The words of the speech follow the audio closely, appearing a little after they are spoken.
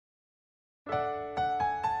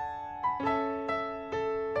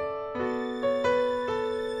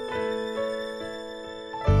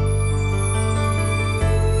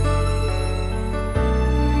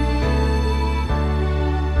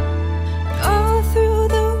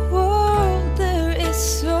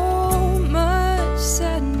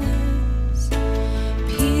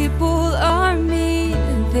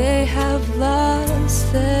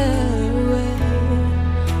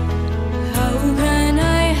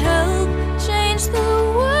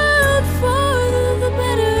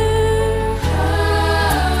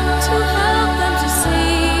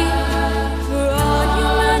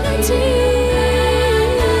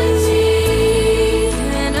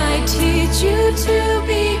to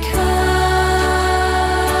be kind?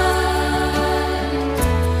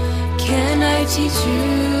 Can I teach you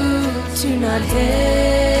to not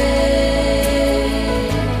hate?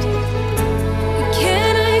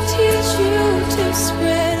 Can I teach you to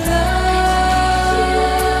spread love?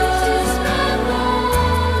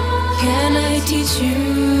 Can I teach you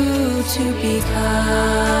to be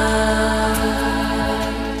kind?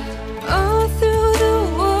 All through the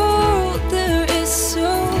world there is so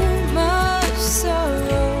much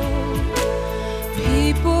sorrow.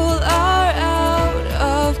 People are out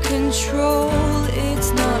of control.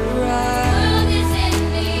 It's not right.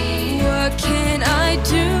 What can I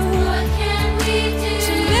do? What can we do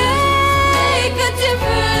to make a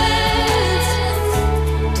difference?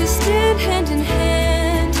 To stand hand in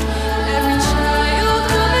hand, every child,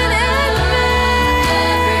 woman, and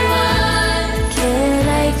man. Can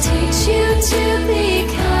I teach you to be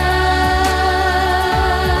kind?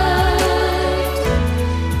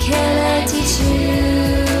 Can I teach you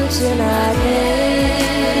to not hate?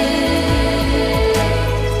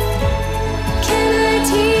 Can I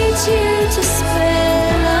teach you to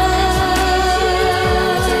spread love?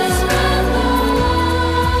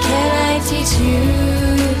 Can I teach you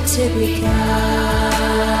to be kind?